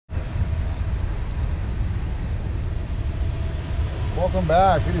welcome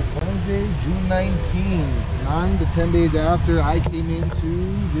back. It is Wednesday, June 19th, 9 to 10 days after I came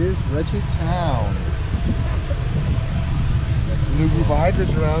into this wretched town. Got a new group of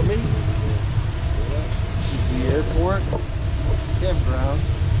hikers around me. This is the airport campground.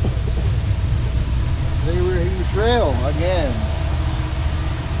 Today we're hitting the trail again.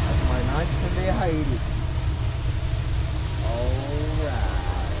 After my 9 to 10 day hiatus. Alright.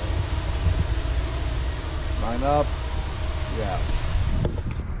 Line up. Yeah.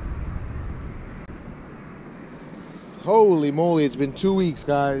 Holy moly, it's been 2 weeks,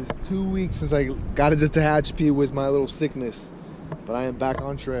 guys. 2 weeks since I got into Tehachapi with my little sickness. But I am back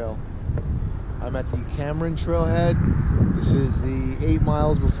on trail. I'm at the Cameron Trailhead. This is the 8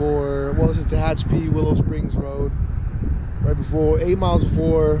 miles before, well, this is Tehachapi, Willow Springs Road. Right before, 8 miles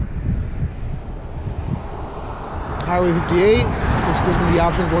before Highway 58. Which gives me the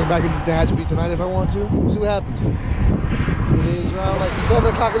option of going back into Tehachapi tonight if I want to. We'll see what happens. It is around like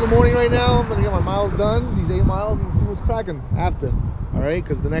 7 o'clock in the morning right now. I'm gonna get my miles done, these 8 miles, and see what's cracking after. All right,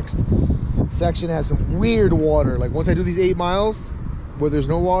 because the next section has some weird water. Like once I do these 8 miles where there's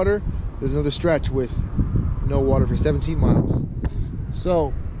no water, there's another stretch with no water for 17 miles.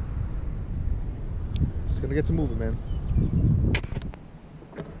 So, just gonna get to moving, man.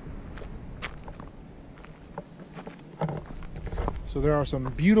 So there are some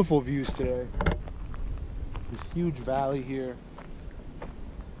beautiful views today. This huge valley here.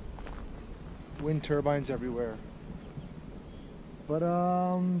 Wind turbines everywhere. But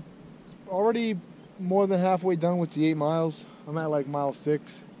already more than halfway done with the 8 miles. I'm at like mile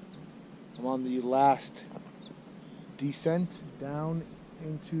 6. I'm on the last descent down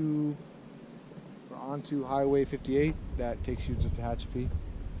into or onto Highway 58 that takes you to Tehachapi.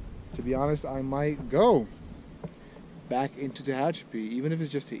 To be honest, I might go back into Tehachapi, even if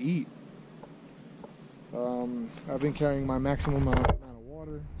it's just to eat. I've been carrying my maximum amount of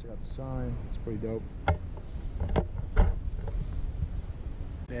water. Check out the sign. It's pretty dope.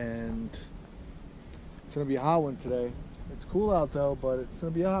 And it's gonna be a hot one today. It's cool out though, but it's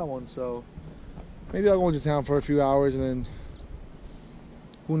gonna be a hot one. So maybe I'll go into town for a few hours and then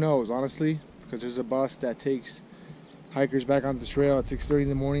who knows, honestly, because there's a bus that takes hikers back onto the trail at 6:30 in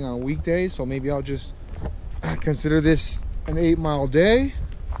the morning on weekdays. So maybe I'll just consider this an 8 mile day.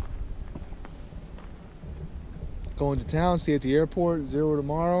 Go into town, stay at the airport, 0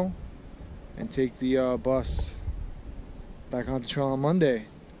 tomorrow, and take the bus back onto the trail on Monday.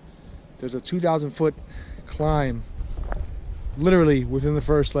 There's a 2,000 foot climb literally within the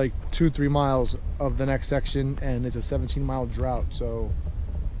first like 2-3 miles of the next section, and it's a 17-mile drought. So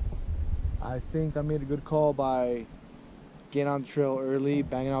I think I made a good call by getting on the trail early,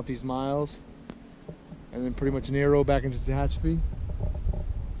 banging out these miles, and then pretty much narrow back into Tehachapi.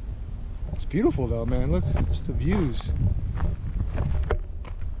 It's beautiful though, man. Look, just the views.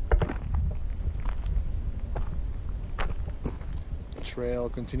 The trail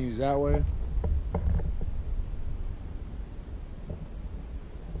continues that way.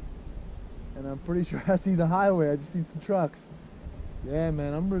 And I'm pretty sure I see the highway. I just see some trucks. Yeah,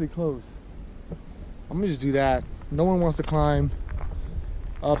 man, I'm really close. I'm gonna just do that. No one wants to climb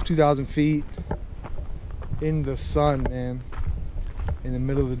up 2,000 feet in the sun, man, in the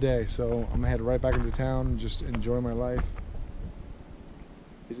middle of the day. So I'm gonna head right back into town and just enjoy my life.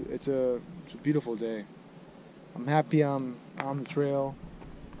 It's a beautiful day. I'm happy I'm on the trail.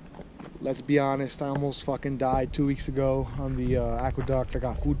 Let's be honest, I almost fucking died 2 weeks ago on the aqueduct. I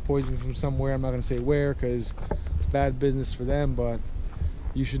got food poisoning from somewhere. I'm not gonna say where because it's bad business for them, but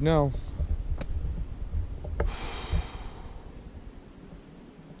you should know.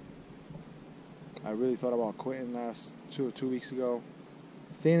 I really thought about quitting last 2 weeks ago.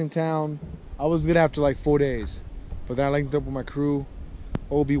 Staying in town, I was good after like 4 days, but then I linked up with my crew,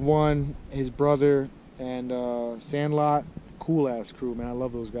 Obi-Wan, his brother, and Sandlot. Cool ass crew, man. I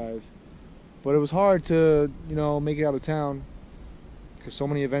love those guys. But it was hard to, you know, make it out of town because so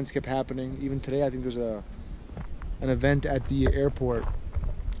many events kept happening. Even today, I think there's an event at the airport,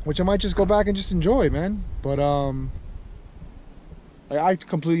 which I might just go back and just enjoy, man. But I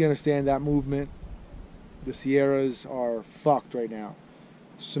completely understand that movement. The Sierras are fucked right now.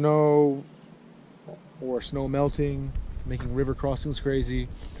 Snow or snow melting, making river crossings crazy.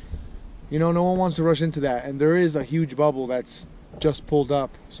 You know, no one wants to rush into that. And there is a huge bubble that's just pulled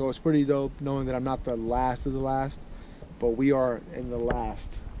up. So it's pretty dope knowing that I'm not the last of the last, but we are in the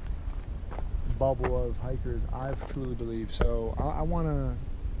last bubble of hikers, I truly believe. So I wanna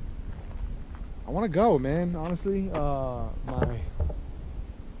go, man. Honestly, my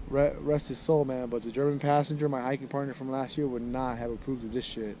rest his soul, man, but the German passenger, my hiking partner from last year, would not have approved of this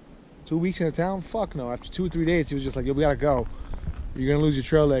shit. 2 weeks in a town? Fuck no. After 2 or 3 days, he was just like, yo, we gotta go. You're gonna lose your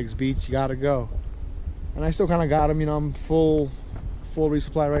trail legs, Beach. You gotta go. And I still kind of got them. You know, I'm full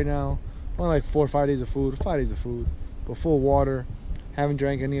resupply right now. Only like 4 or 5 days of food. 5 days of food, but full water. Haven't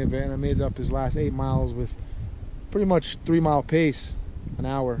drank any of it, and I made it up this last 8 miles with pretty much 3-mile pace an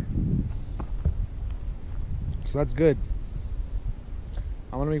hour. So that's good.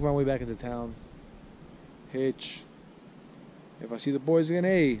 I'm gonna make my way back into town. Hitch. If I see the boys again,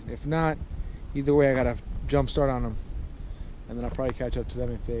 hey. If not, either way, I got a jump start on them, and then I'll probably catch up to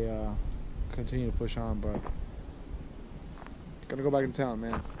them if they continue to push on. But gotta go back in town,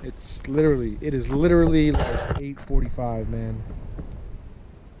 man. It is literally like 8:45, man.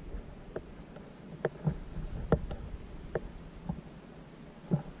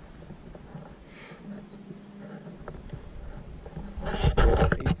 Yeah,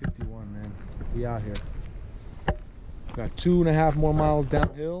 8:51, man. We out here. Got 2.5 more miles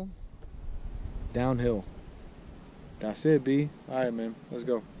downhill. That's it, B. All right, man. Let's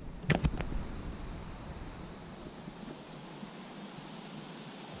go.